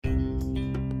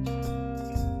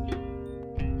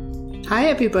Hi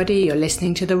everybody, you're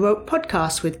listening to the Rope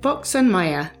Podcast with Fox and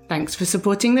Mya. Thanks for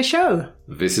supporting the show.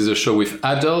 This is a show with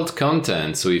adult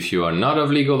content, so if you are not of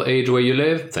legal age where you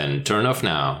live, then turn off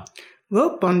now.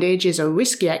 Rope bondage is a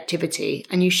risky activity,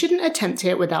 and you shouldn't attempt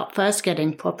it without first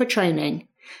getting proper training.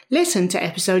 Listen to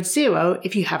episode 0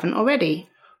 if you haven't already.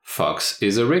 Fox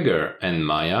is a rigger, and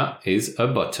Mya is a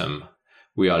bottom.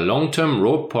 We are long-term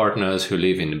rope partners who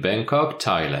live in Bangkok,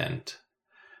 Thailand.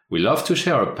 We love to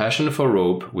share our passion for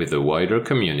rope with the wider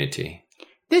community.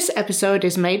 This episode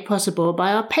is made possible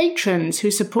by our patrons who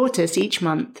support us each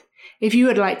month. If you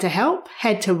would like to help,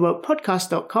 head to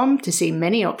ropepodcast.com to see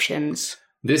many options.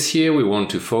 This year we want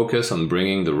to focus on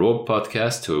bringing the Rope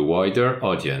Podcast to a wider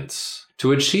audience.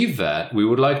 To achieve that, we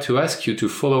would like to ask you to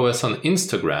follow us on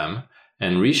Instagram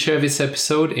and reshare this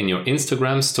episode in your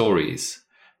Instagram stories.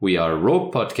 We are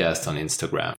Rope Podcast on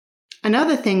Instagram.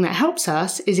 Another thing that helps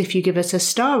us is if you give us a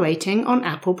star rating on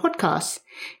Apple Podcasts.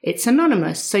 It's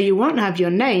anonymous, so you won't have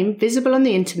your name visible on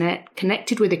the internet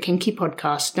connected with a kinky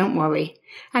podcast, don't worry.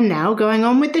 And now going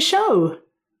on with the show.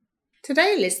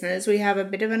 Today, listeners, we have a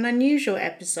bit of an unusual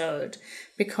episode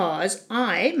because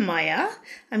I, Mya,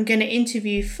 am going to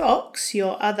interview Fox,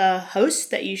 your other host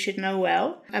that you should know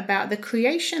well, about the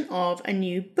creation of a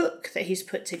new book that he's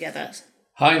put together.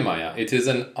 Hi Mya, it is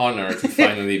an honor to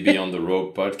finally be on the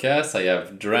Rope Podcast. I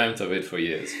have dreamt of it for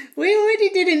years. We already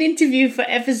did an interview for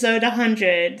episode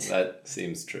 100. That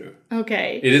seems true.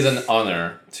 Okay. It is an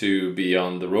honor to be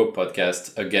on the Rope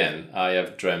Podcast again. I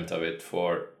have dreamt of it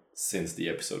since the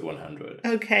episode 100.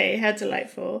 Okay, how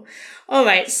delightful. All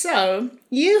right, so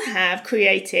you have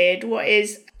created what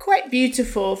is quite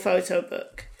beautiful photo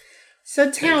book. So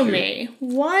tell me,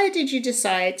 why did you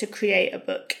decide to create a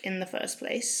book in the first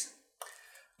place?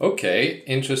 Okay,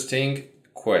 interesting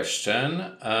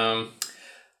question.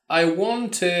 I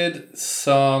wanted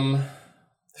some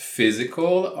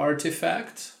physical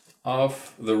artifact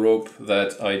of the rope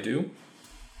that I do.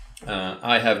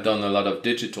 I have done a lot of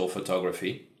digital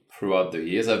photography throughout the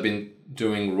years. I've been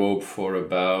doing rope for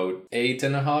about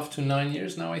 8.5 to 9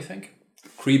 years now, I think.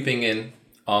 Creeping in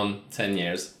on 10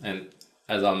 years. And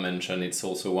as I mentioned, it's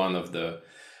also one of the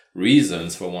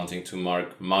reasons for wanting to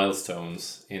mark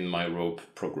milestones in my rope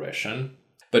progression.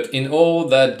 But in all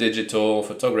that digital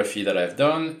photography that I've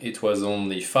done, it was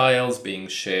only files being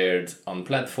shared on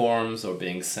platforms or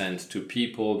being sent to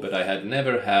people, but I had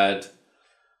never had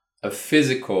a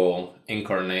physical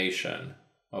incarnation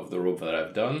of the rope that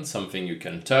I've done, something you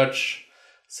can touch,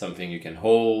 something you can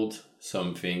hold,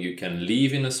 something you can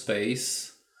leave in a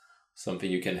space,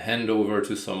 something you can hand over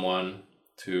to someone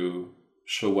to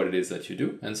show what it is that you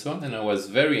do, and so on. And I was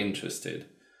very interested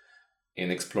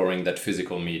in exploring that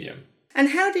physical medium. And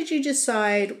how did you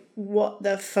decide what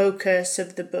the focus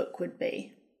of the book would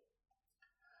be?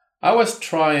 I was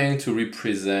trying to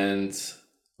represent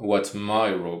what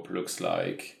my rope looks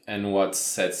like and what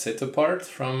sets it apart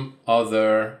from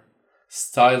other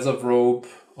styles of rope,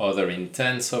 other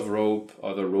intents of rope,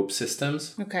 other rope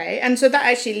systems. Okay, and so that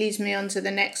actually leads me on to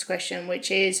the next question, which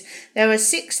is there are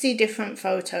 60 different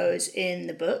photos in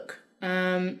the book.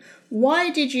 Why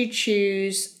did you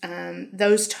choose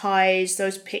those ties,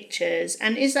 those pictures,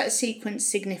 and is that sequence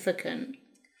significant?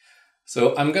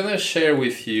 So I'm going to share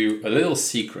with you a little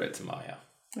secret, Mya.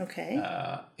 Okay.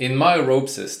 In my rope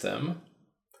system,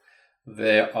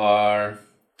 there are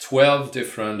 12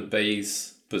 different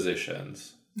base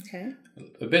positions. Okay.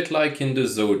 A bit like in the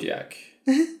zodiac.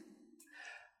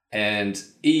 And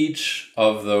each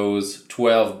of those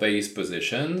 12 base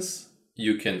positions,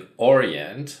 you can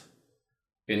orient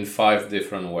in 5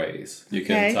 different ways. You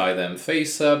can tie them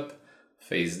face up,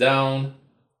 face down,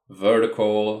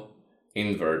 vertical,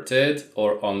 inverted,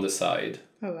 or on the side.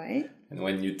 All right. And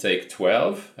when you take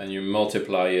 12 and you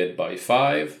multiply it by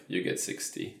 5, you get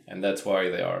 60. And that's why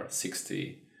there are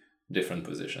 60 different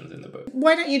positions in the book.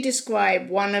 Why don't you describe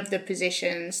one of the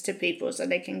positions to people so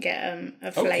they can get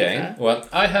a flavour? Okay, well,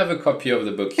 I have a copy of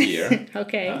the book here.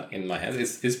 Okay. In my hand.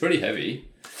 It's pretty heavy.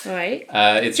 All right.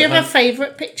 Do you have a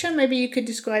favourite picture? Maybe you could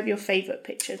describe your favourite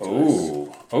picture to us.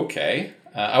 Oh, okay.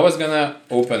 I was going to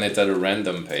open it at a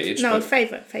random page. No,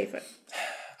 favourite.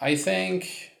 I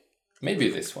think maybe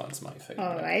this one's my favourite.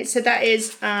 All right. So that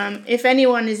is, if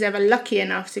anyone is ever lucky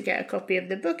enough to get a copy of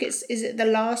the book, is it the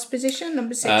last position,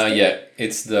 number 60? Yeah,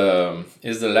 it's the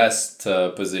last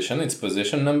position. It's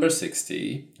position number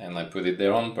 60, and I put it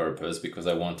there on purpose because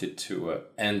I wanted to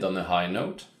end on a high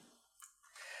note.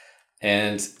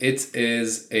 And it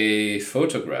is a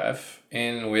photograph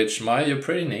in which you're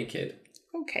pretty naked.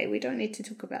 Okay, we don't need to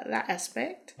talk about that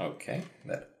aspect. Okay,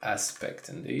 that aspect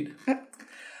indeed.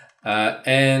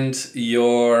 And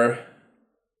your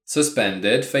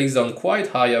suspended, face down quite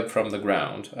high up from the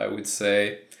ground. I would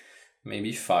say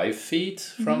maybe 5 feet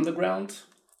from the ground.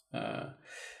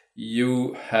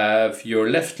 You have your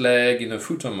left leg in a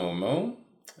futomomo.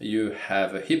 You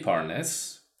have a hip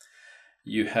harness.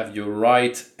 You have your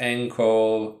right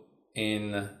ankle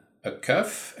in a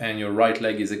cuff, and your right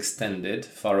leg is extended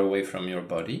far away from your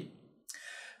body.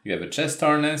 You have a chest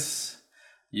harness.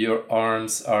 Your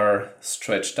arms are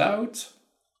stretched out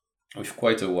with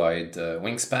quite a wide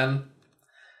wingspan.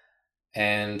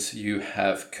 And you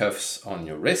have cuffs on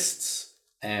your wrists,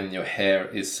 and your hair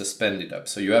is suspended up.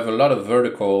 So you have a lot of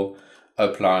vertical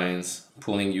uplines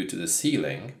pulling you to the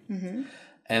ceiling.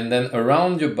 And then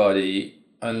around your body,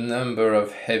 a number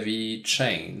of heavy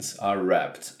chains are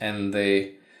wrapped, and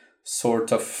they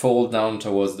sort of fall down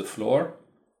towards the floor.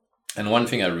 And one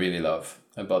thing I really love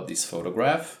about this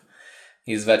photograph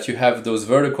is that you have those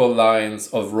vertical lines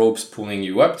of ropes pulling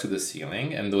you up to the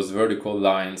ceiling, and those vertical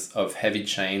lines of heavy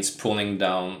chains pulling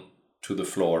down to the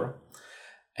floor.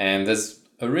 And there's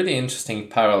a really interesting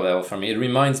parallel for me. It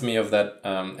reminds me of that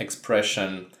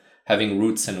expression, having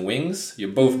roots and wings.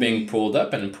 You're both being pulled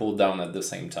up and pulled down at the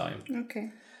same time.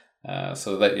 Okay.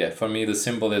 So that, yeah, for me, the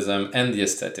symbolism and the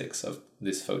aesthetics of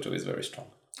this photo is very strong.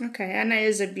 Okay, and it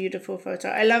is a beautiful photo.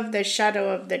 I love the shadow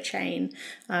of the chain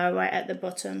right at the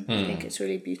bottom. I think it's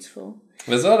really beautiful.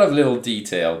 There's a lot of little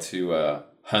detail to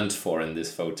hunt for in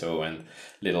this photo, and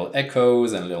little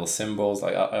echoes and little symbols.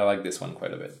 I like this one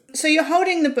quite a bit. So you're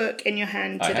holding the book in your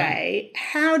hand today.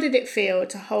 How did it feel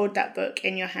to hold that book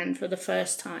in your hand for the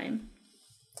first time?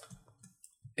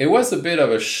 It was a bit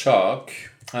of a shock.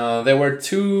 There were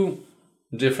 2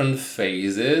 different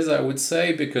phases, I would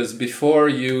say, because before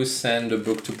you send a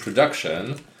book to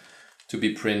production to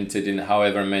be printed in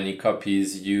however many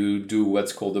copies, you do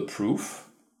what's called a proof.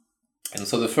 And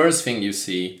so the first thing you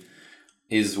see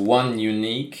is one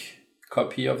unique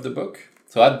copy of the book.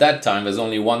 So at that time, there's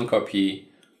only one copy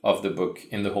of the book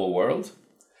in the whole world.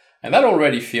 And that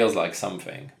already feels like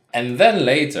something. And then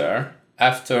later,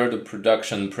 after the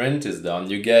production print is done,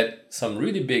 you get some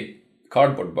really big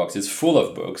cardboard boxes full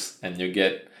of books, and you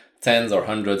get tens or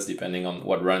hundreds, depending on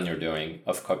what run you're doing,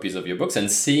 of copies of your books. And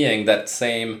seeing that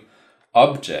same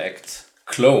object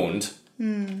cloned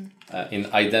in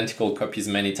identical copies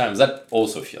many times, that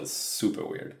also feels super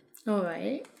weird. All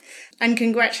right. And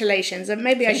congratulations. And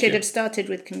maybe I should you. have started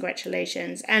with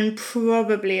congratulations. And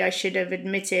probably I should have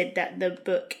admitted that the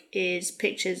book is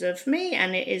pictures of me.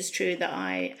 And it is true that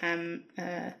I am...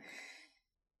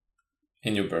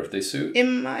 in your birthday suit?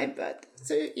 in my birthday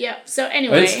suit, yeah. So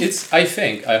anyway...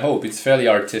 I hope it's fairly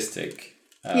artistic.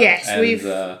 Yes,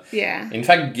 and in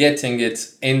fact, getting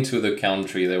it into the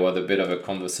country, there was a bit of a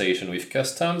conversation with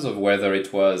customs of whether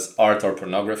it was art or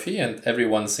pornography, and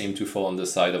everyone seemed to fall on the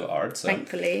side of art. So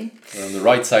thankfully. we're on the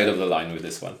right side of the line with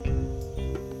this one.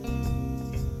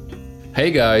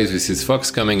 Hey guys, this is Fox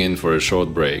coming in for a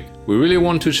short break. We really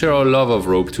want to share our love of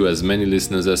rope to as many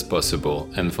listeners as possible,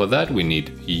 and for that we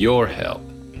need your help.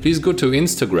 Please go to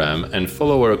Instagram and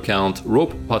follow our account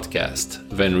Rope Podcast,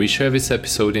 then reshare this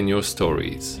episode in your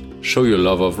stories. Show your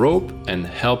love of rope and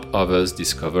help others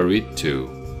discover it too.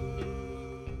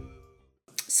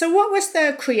 So what was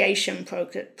the creation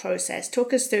process?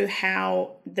 Talk us through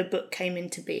how the book came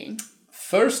into being.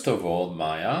 First of all,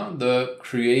 Maya, the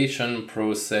creation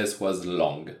process was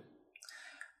long.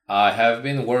 I have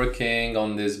been working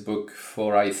on this book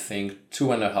for, I think,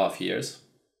 2.5 years.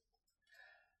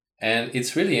 And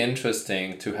it's really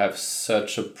interesting to have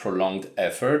such a prolonged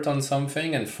effort on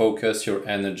something and focus your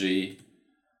energy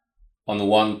on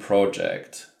one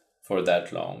project for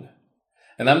that long.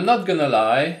 And I'm not gonna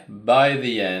lie, by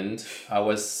the end, I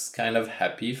was kind of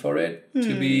happy for it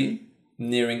to be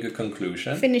nearing a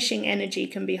conclusion. Finishing energy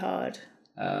can be hard.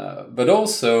 But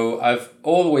also, I've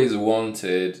always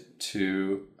wanted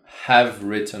to have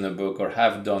written a book or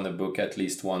have done a book at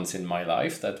least once in my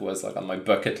life. That was like on my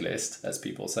bucket list, as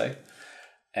people say.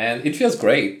 And it feels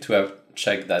great to have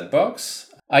checked that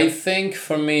box. I think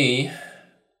for me,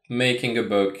 making a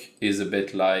book is a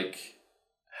bit like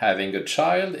having a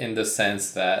child, in the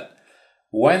sense that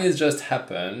when it just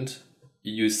happened,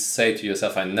 you say to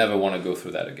yourself, I never want to go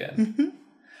through that again.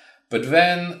 But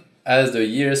then as the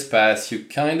years pass, you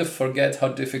kind of forget how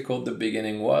difficult the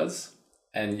beginning was,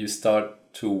 and you start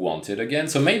to want it again.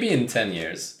 So maybe in 10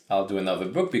 years, I'll do another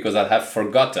book, because I'll have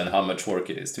forgotten how much work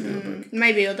it is to do a book.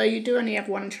 Maybe, although you do only have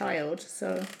one child,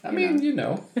 so... I mean, you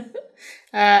know.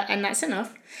 And that's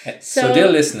enough. So dear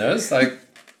listeners, like,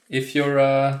 if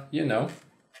you're,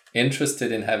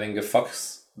 interested in having a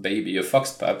fox baby, a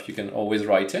fox pup, you can always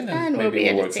write in, and maybe we'll be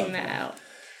we'll work editing something that out.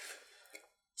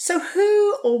 So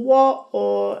who or what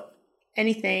or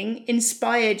anything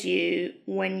inspired you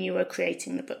when you were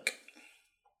creating the book?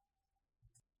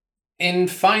 In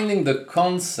finding the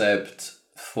concept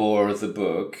for the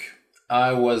book,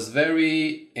 I was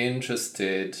very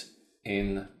interested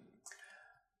in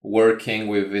working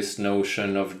with this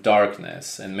notion of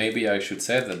darkness. And maybe I should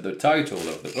say that the title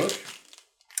of the book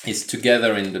is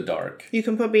Together in the Dark. You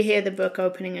can probably hear the book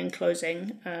opening and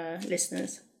closing,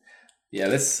 listeners.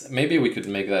 Yeah, maybe we could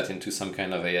make that into some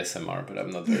kind of ASMR, but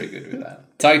I'm not very good with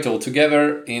that. Title,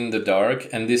 Together in the Dark,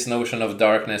 and this notion of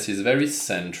darkness is very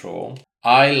central.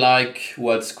 I like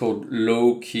what's called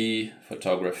low-key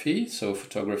photography, so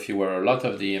photography where a lot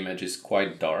of the image is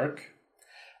quite dark.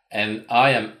 And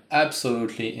I am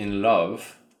absolutely in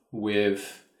love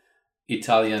with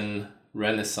Italian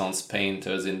Renaissance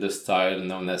painters in the style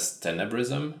known as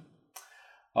tenebrism,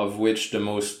 of which the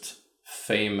most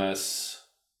famous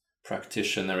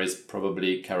practitioner is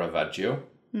probably Caravaggio.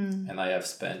 And I have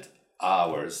spent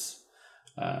hours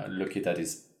looking at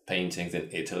his paintings in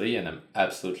Italy, and I'm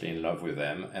absolutely in love with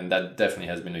them. And that definitely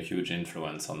has been a huge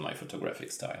influence on my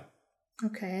photographic style.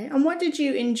 Okay. And what did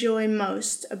you enjoy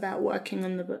most about working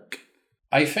on the book?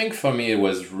 I think for me it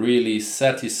was really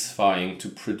satisfying to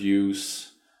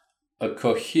produce a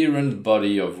coherent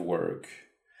body of work.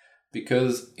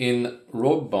 Because in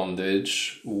rope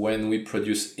bondage, when we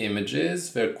produce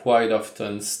images, they're quite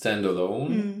often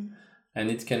standalone.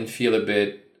 And it can feel a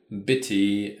bit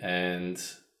bitty and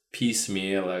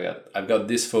piecemeal. I've got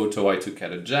this photo I took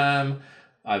at a jam.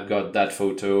 I've got that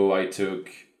photo I took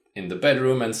in the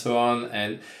bedroom and so on.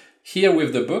 And here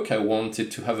with the book, I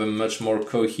wanted to have a much more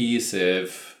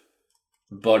cohesive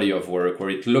body of work where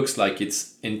it looks like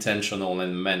it's intentional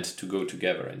and meant to go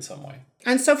together in some way.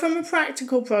 And so from a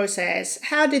practical process,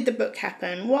 how did the book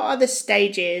happen? What are the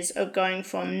stages of going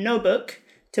from no book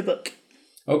to book?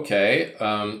 Okay.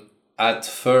 At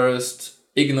first,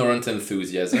 ignorant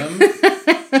enthusiasm.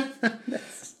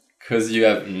 Because you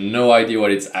have no idea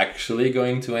what it's actually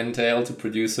going to entail to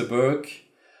produce a book.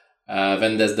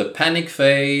 Then there's the panic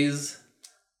phase.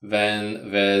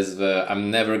 Then there's the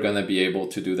I'm never going to be able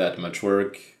to do that much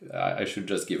work. I should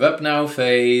just give up now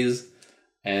phase.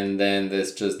 And then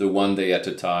there's just the one day at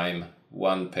a time,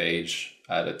 one page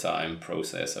at a time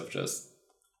process of just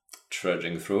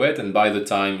trudging through it. And by the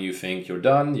time you think you're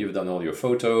done, you've done all your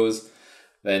photos,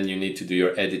 then you need to do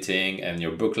your editing and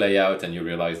your book layout, and you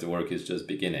realize the work is just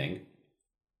beginning.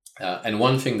 And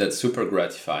one thing that's super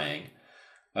gratifying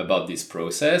about this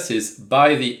process is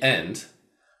by the end,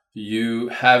 you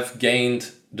have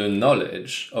gained the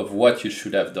knowledge of what you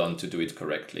should have done to do it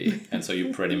correctly. And so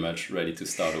you're pretty much ready to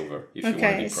start over if you want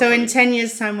to do it so properly. in 10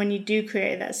 years' time, when you do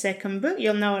create that second book,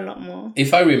 you'll know a lot more.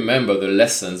 If I remember the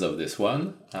lessons of this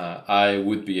one, I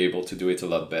would be able to do it a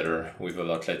lot better with a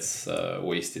lot less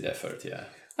wasted effort, yeah.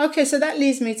 Okay, so that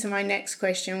leads me to my next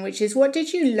question, which is what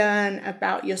did you learn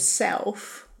about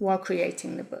yourself while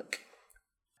creating the book?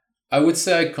 I would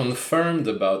say I confirmed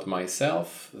about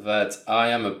myself that I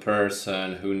am a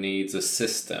person who needs a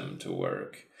system to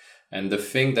work. And the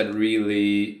thing that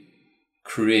really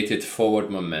created forward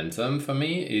momentum for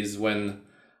me is when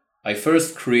I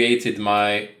first created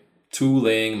my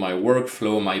tooling, my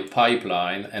workflow, my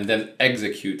pipeline, and then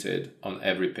executed on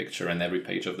every picture and every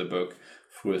page of the book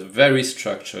through a very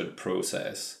structured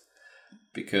process.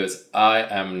 Because I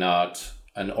am not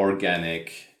an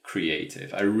organic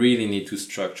creative. I really need to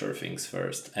structure things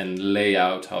first and lay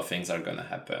out how things are going to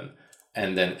happen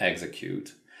and then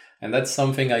execute. And that's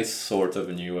something I sort of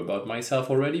knew about myself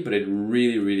already, but it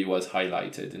really, really was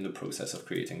highlighted in the process of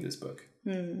creating this book.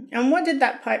 And what did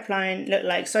that pipeline look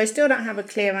like? So I still don't have a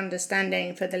clear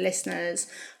understanding for the listeners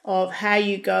of how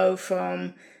you go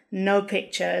from no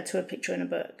picture to a picture in a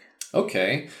book.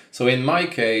 Okay, so in my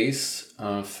case,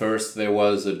 first there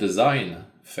was a design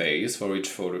phase for each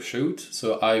photo shoot.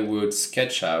 So I would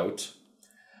sketch out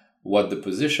what the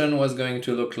position was going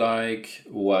to look like,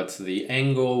 what the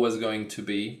angle was going to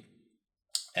be.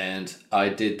 And I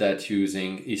did that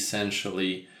using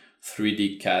essentially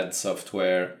 3D CAD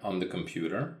software on the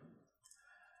computer.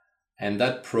 And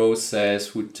that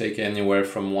process would take anywhere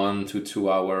from 1 to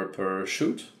 2 hours per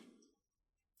shoot.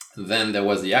 Then there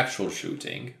was the actual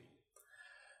shooting,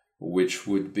 which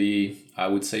would be, I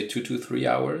would say, 2 to 3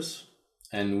 hours.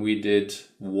 And we did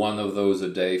one of those a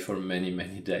day for many,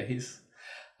 many days.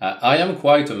 I am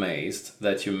quite amazed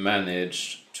that you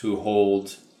managed to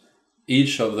hold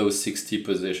each of those 60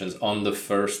 positions on the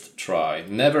first try.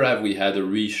 Never have we had a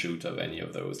reshoot of any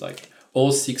of those. Like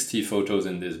all 60 photos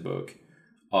in this book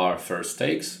are first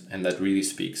takes, and that really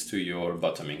speaks to your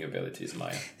bottoming abilities,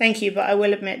 Maya. Thank you, but I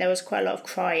will admit there was quite a lot of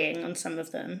crying on some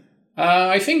of them.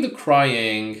 I think the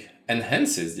crying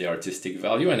enhances the artistic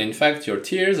value. And in fact, your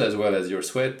tears as well as your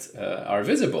sweat are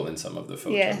visible in some of the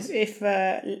photos. Yeah, if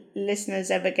listeners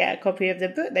ever get a copy of the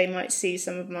book, they might see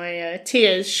some of my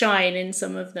tears shine in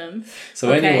some of them.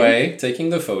 So anyway, taking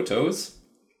the photos.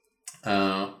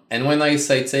 And when I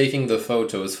say taking the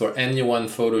photos, for any one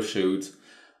photo shoot,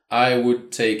 I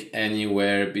would take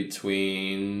anywhere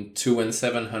between 200 and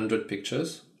 700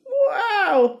 pictures.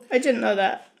 Wow! I didn't know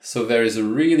that. So there is a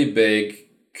really big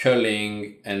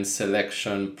culling and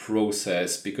selection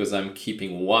process because I'm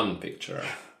keeping one picture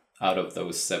out of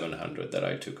those 700 that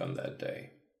I took on that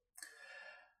day.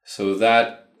 So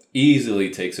that easily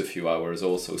takes a few hours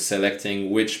also,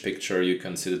 selecting which picture you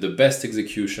consider the best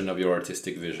execution of your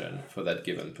artistic vision for that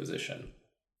given position.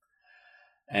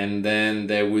 And then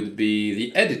there would be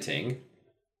the editing.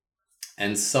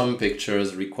 And some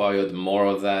pictures required more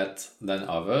of that than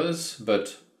others,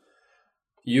 but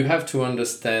you have to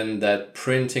understand that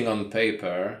printing on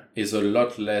paper is a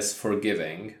lot less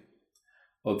forgiving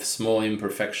of small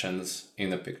imperfections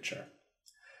in a picture.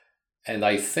 And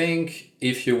I think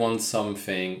if you want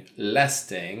something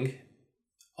lasting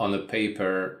on a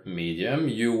paper medium,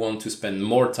 you want to spend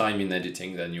more time in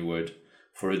editing than you would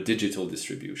for a digital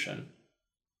distribution.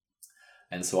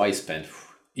 And so I spent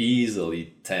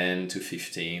easily 10 to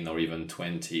 15 or even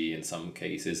 20 in some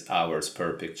cases hours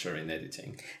per picture in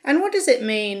editing. And what does it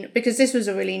mean, because this was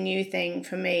a really new thing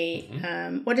for me,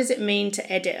 what does it mean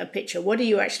to edit a picture? What are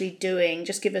you actually doing?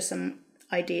 Just give us some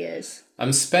ideas.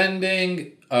 I'm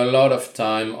spending a lot of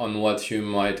time on what you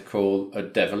might call a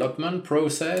development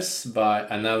process, by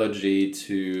analogy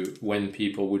to when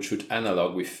people would shoot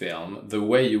analog with film. The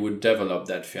way you would develop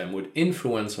that film would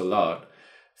influence a lot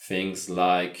things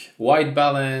like white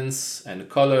balance and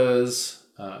colors,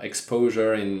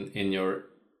 exposure in your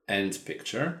end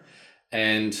picture.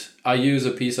 And I use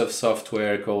a piece of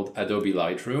software called Adobe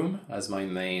Lightroom as my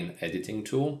main editing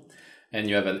tool. And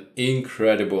you have an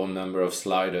incredible number of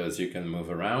sliders you can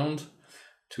move around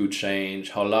to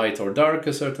change how light or dark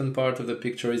a certain part of the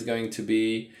picture is going to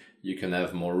be. You can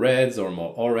have more reds or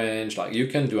more orange. Like, you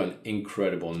can do an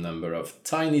incredible number of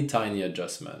tiny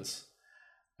adjustments.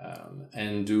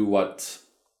 And do what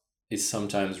is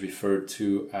sometimes referred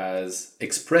to as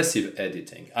expressive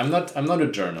editing. I'm not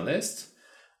a journalist.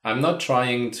 I'm not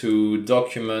trying to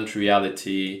document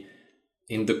reality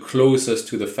in the closest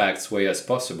to the facts way as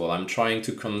possible. I'm trying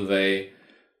to convey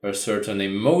a certain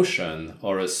emotion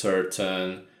or a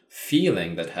certain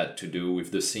feeling that had to do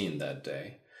with the scene that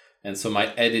day. And so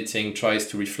my editing tries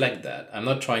to reflect that. I'm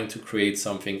not trying to create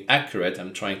something accurate.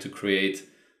 I'm trying to create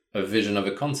a vision of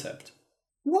a concept.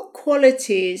 What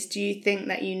qualities do you think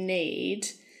that you need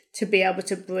to be able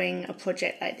to bring a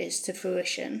project like this to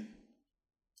fruition?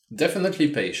 Definitely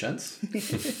patience.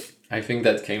 I think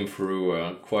that came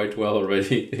through quite well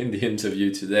already in the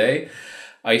interview today.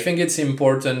 I think it's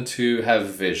important to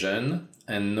have vision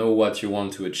and know what you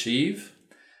want to achieve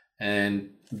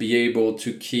and be able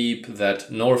to keep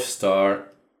that North Star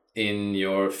in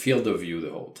your field of view the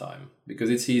whole time,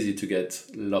 because it's easy to get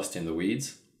lost in the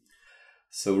weeds.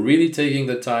 So really taking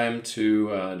the time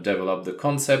to develop the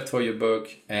concept for your book.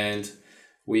 And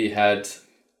we had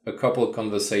a couple of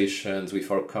conversations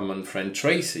with our common friend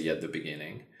Tracy at the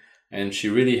beginning. And she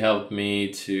really helped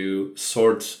me to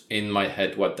sort in my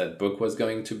head what that book was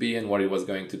going to be and what it was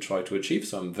going to try to achieve.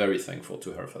 So I'm very thankful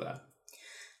to her for that.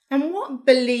 And what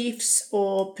beliefs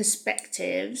or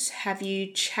perspectives have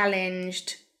you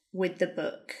challenged with the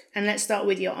book? And let's start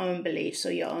with your own beliefs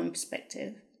or your own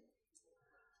perspective.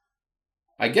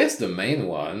 I guess the main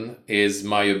one is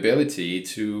my ability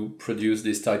to produce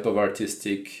this type of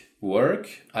artistic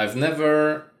work. I've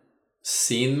never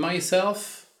seen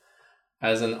myself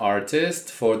as an artist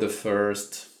for the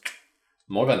first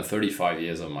more than 35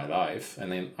 years of my life.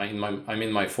 And I'm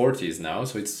in my 40s now,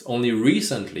 so it's only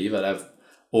recently that I've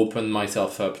opened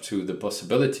myself up to the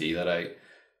possibility that I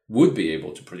would be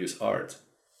able to produce art.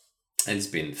 And it's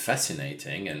been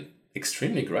fascinating and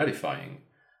extremely gratifying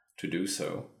to do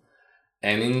so.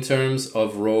 And in terms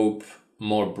of rope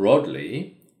more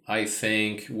broadly, I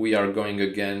think we are going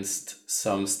against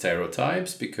some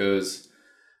stereotypes because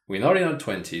we're not in our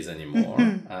 20s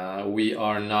anymore. We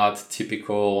are not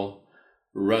typical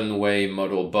runway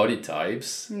model body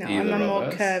types. No, I'm a more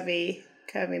curvy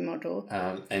model.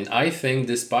 And I think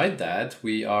despite that,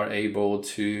 we are able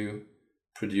to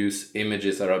produce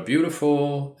images that are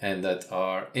beautiful and that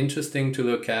are interesting to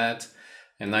look at.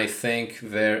 And I think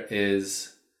there is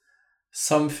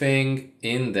something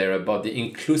in there about the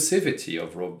inclusivity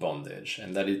of rope bondage,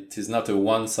 and that it is not a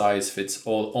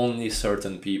one-size-fits-all. Only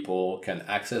certain people can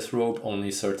access rope,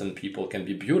 only certain people can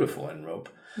be beautiful in rope.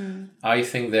 I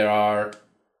think there are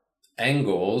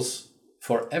angles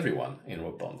for everyone in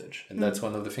rope bondage. And that's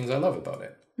one of the things I love about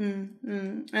it.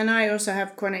 And I also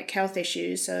have chronic health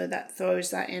issues, so that throws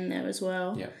that in there as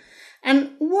well. Yeah.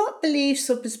 And what beliefs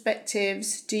or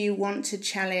perspectives do you want to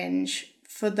challenge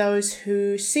for those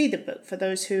who see the book, for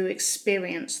those who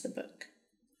experience the book?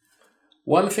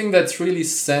 One thing that's really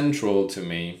central to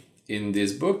me in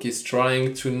this book is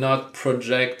trying to not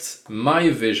project my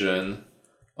vision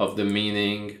of the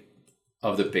meaning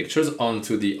of the pictures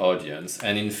onto the audience.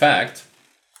 And in fact,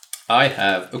 I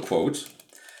have a quote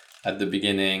at the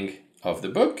beginning of the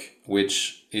book,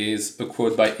 which is a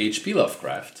quote by H.P.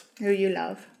 Lovecraft. Who you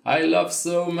love. I love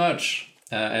so much.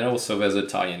 And also there's a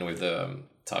tie-in with the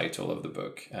title of the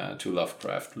book to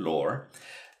Lovecraft lore.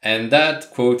 And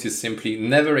that quote is simply,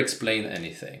 never explain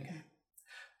anything.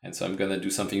 And so I'm going to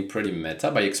do something pretty meta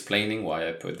by explaining why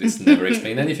I put this never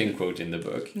explain anything quote in the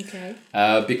book. Okay.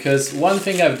 Because one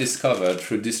thing I've discovered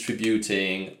through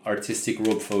distributing artistic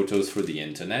rope photos through the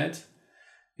internet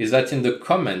is that in the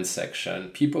comment section,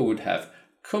 people would have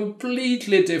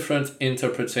completely different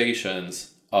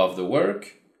interpretations of the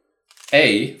work,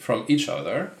 A, from each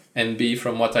other, and B,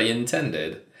 from what I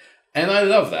intended. And I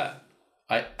love that.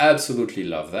 I absolutely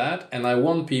love that. And I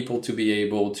want people to be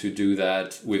able to do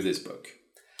that with this book.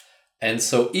 And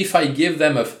so if I give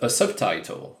them a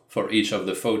subtitle for each of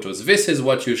the photos, this is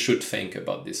what you should think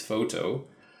about this photo,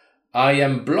 I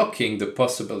am blocking the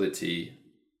possibility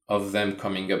of them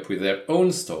coming up with their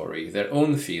own story, their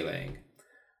own feeling.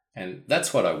 And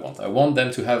that's what I want. I want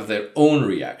them to have their own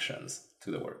reactions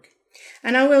to the work.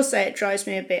 And I will say it drives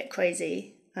me a bit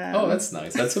crazy. Oh, that's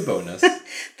nice. That's a bonus.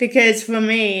 Because for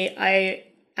me, I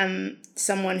am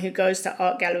someone who goes to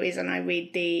art galleries and I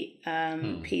read the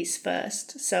piece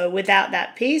first. So without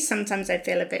that piece, sometimes I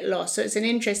feel a bit lost. So it's an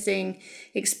interesting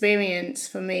experience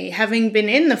for me, having been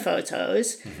in the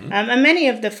photos. And many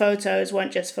of the photos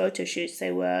weren't just photo shoots.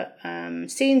 They were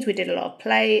scenes. We did a lot of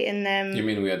play in them. You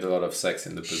mean we had a lot of sex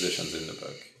in the positions in the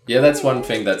book? Yeah, that's one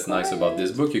thing that's nice about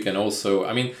this book. You can also,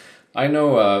 I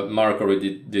know Mark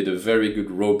already did a very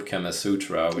good rope Kama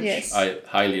Sutra, which I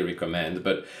highly recommend.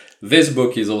 But this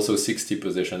book is also 60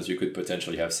 positions you could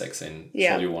potentially have sex in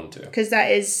if you want to. Because that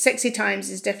is, sexy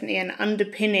times is definitely an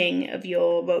underpinning of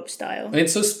your rope style.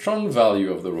 It's a strong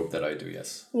value of the rope that I do,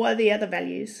 yes. What are the other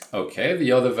values? Okay,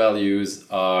 the other values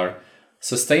are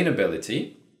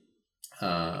sustainability.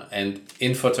 And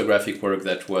in photographic work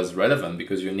that was relevant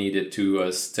because you needed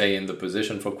to stay in the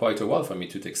position for quite a while for me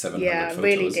to take 700 photos. Yeah,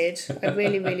 really did. I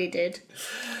really did.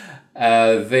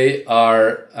 They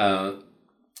are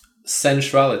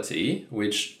sensuality,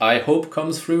 which I hope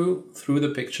comes through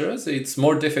the pictures. It's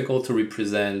more difficult to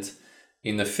represent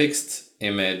in a fixed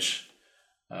image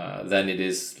than it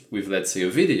is with, let's say, a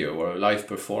video or a live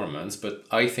performance. But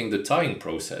I think the tying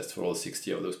process for all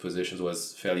 60 of those positions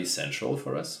was fairly essential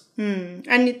for us. And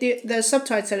the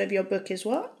subtitle of your book is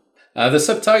what? The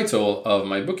subtitle of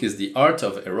my book is The Art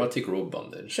of Erotic Rope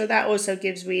Bondage. So that also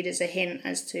gives readers a hint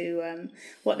as to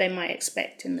what they might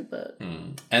expect in the book.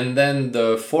 And then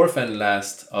the fourth and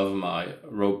last of my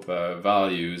rope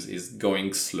values is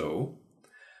going slow.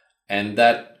 And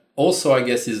that also, I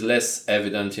guess, is less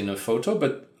evident in a photo,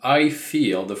 but I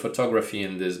feel the photography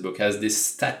in this book has this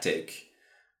static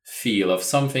feel of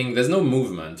something. There's no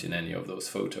movement in any of those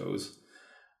photos.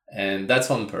 And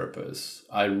that's on purpose.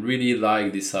 I really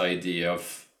like this idea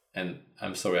of, and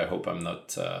I'm sorry, I hope I'm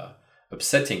not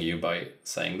upsetting you by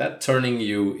saying that, turning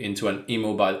you into an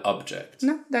immobile object.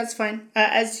 No, that's fine.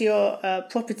 As your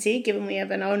property, given we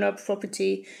have an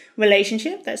owner-property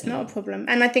relationship, that's not a problem.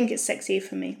 And I think it's sexy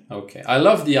for me. Okay. I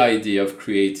love the idea of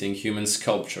creating human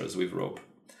sculptures with rope.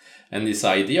 And this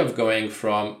idea of going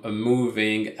from a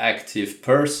moving, active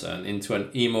person into an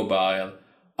immobile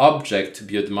object to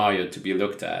be admired, to be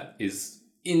looked at, is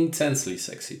intensely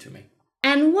sexy to me.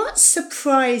 And what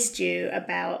surprised you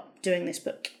about doing this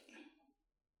book?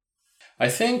 I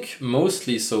think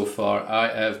mostly so far I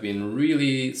have been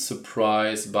really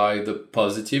surprised by the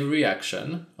positive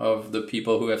reaction of the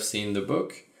people who have seen the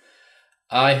book.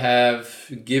 I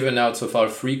have given out so far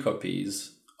 3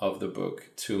 copies of the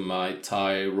book to my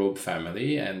Thai rope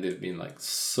family, and they've been like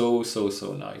so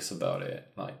nice about it.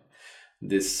 Like,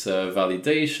 this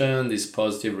validation, this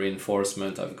positive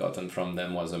reinforcement I've gotten from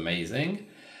them was amazing.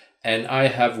 And I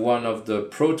have one of the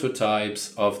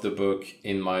prototypes of the book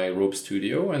in my rope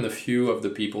studio, and a few of the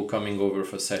people coming over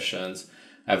for sessions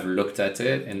have looked at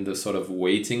it in the sort of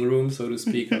waiting room, so to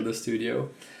speak, of the studio.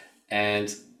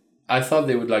 And I thought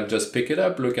they would like just pick it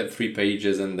up, look at 3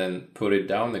 pages and then put it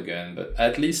down again. But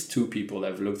at least 2 people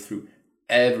have looked through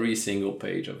every single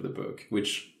page of the book,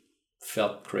 which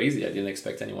felt crazy. I didn't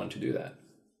expect anyone to do that.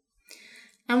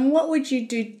 And what would you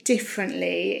do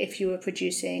differently if you were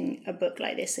producing a book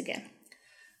like this again?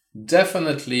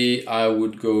 Definitely, I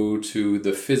would go to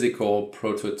the physical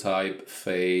prototype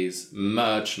phase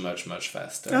much, much, much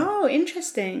faster. Oh,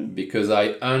 interesting. Because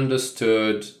I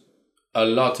understood a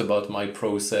lot about my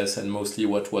process and mostly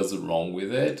what was wrong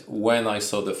with it when I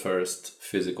saw the first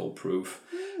physical proof.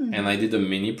 And I did a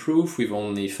mini proof with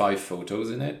only 5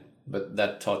 photos in it, but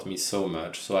that taught me so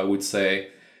much. So I would say,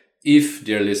 if,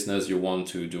 dear listeners, you want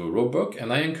to do a raw book,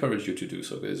 and I encourage you to do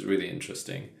so because it's really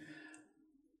interesting,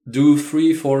 do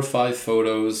 3, 4, 5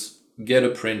 photos, get a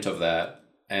print of that,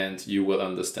 and you will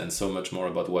understand so much more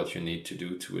about what you need to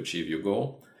do to achieve your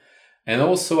goal. And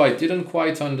also, I didn't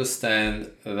quite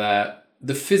understand that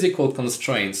the physical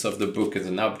constraints of the book as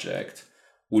an object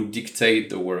would dictate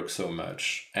the work so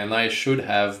much. And I should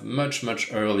have much,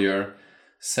 much earlier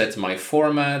set my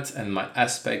format and my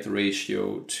aspect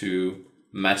ratio to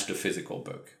match the physical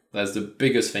book. That's the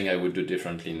biggest thing I would do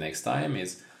differently next time,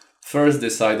 is first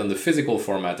decide on the physical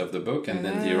format of the book and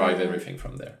then derive everything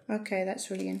from there. Okay, that's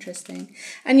really interesting.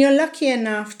 And you're lucky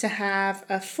enough to have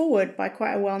a foreword by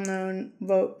quite a well-known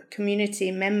rope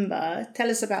community member. Tell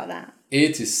us about that.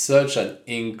 It is such an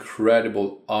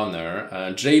incredible honor.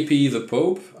 JP the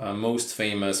Pope, most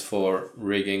famous for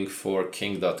rigging for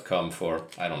King.com for,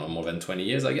 I don't know, more than 20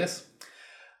 years, I guess,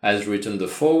 has written the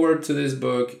foreword to this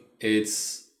book.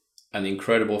 It's an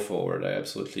incredible foreword. I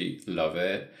absolutely love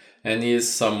it. And he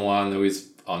is someone who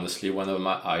is honestly one of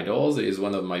my idols. He is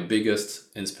one of my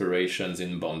biggest inspirations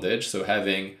in bondage. So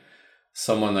having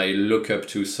someone I look up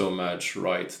to so much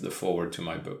write the foreword to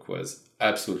my book was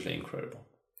absolutely incredible.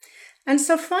 And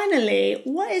so finally,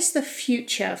 what is the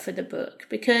future for the book?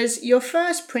 Because your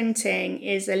first printing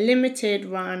is a limited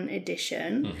run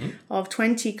edition of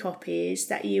 20 copies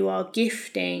that you are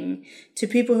gifting to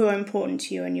people who are important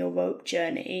to you in your rope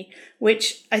journey,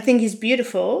 which I think is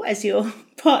beautiful as your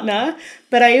partner.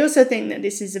 But I also think that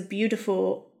this is a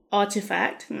beautiful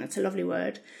artefact, and that's a lovely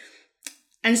word.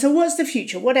 And so what's the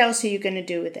future? What else are you going to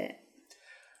do with it?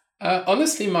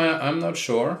 Honestly, Maya, I'm not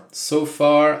sure. So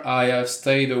far, I have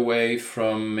stayed away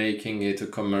from making it a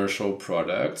commercial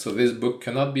product. So this book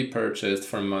cannot be purchased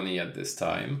for money at this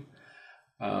time.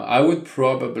 I would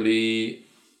probably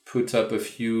put up a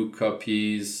few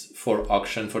copies for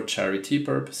auction for charity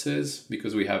purposes,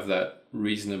 because we have that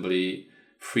reasonably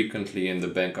frequently in the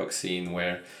Bangkok scene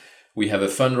where we have a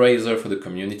fundraiser for the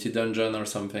community dungeon or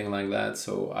something like that.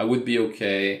 So I would be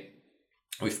okay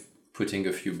with putting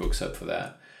a few books up for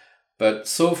that. But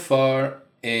so far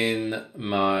in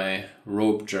my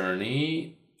rope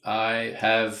journey, I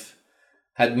have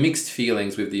had mixed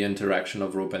feelings with the interaction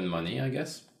of rope and money, I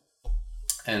guess.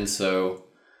 And so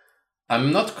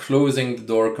I'm not closing the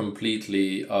door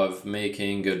completely of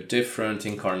making a different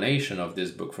incarnation of this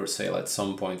book for sale at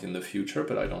some point in the future,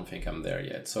 but I don't think I'm there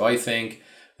yet. So I think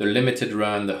the limited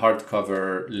run, the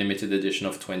hardcover limited edition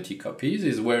of 20 copies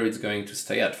is where it's going to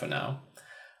stay at for now.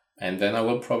 And then I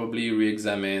will probably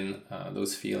re-examine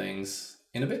those feelings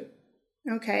in a bit.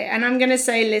 Okay, and I'm going to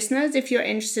say, listeners, if you're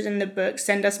interested in the book,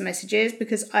 send us messages,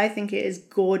 because I think it is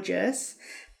gorgeous.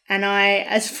 And I,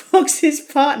 as Fox's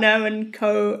partner and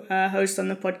co-host on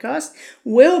the podcast,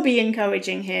 will be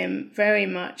encouraging him very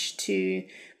much to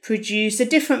produce a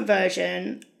different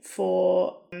version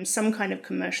for some kind of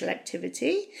commercial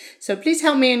activity. So please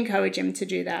help me encourage him to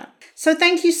do that. So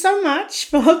thank you so much,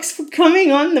 Fox, for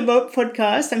coming on the Rope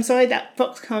podcast. I'm sorry that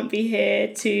Fox can't be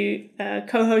here to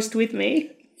co-host with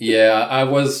me. Yeah, I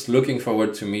was looking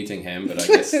forward to meeting him, but I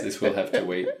guess this will have to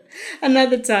wait.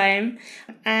 Another time.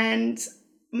 And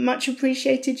much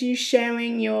appreciated you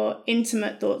sharing your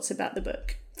intimate thoughts about the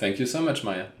book. Thank you so much,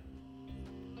 Maya.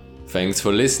 Thanks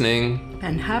for listening.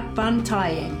 And have fun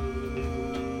tying.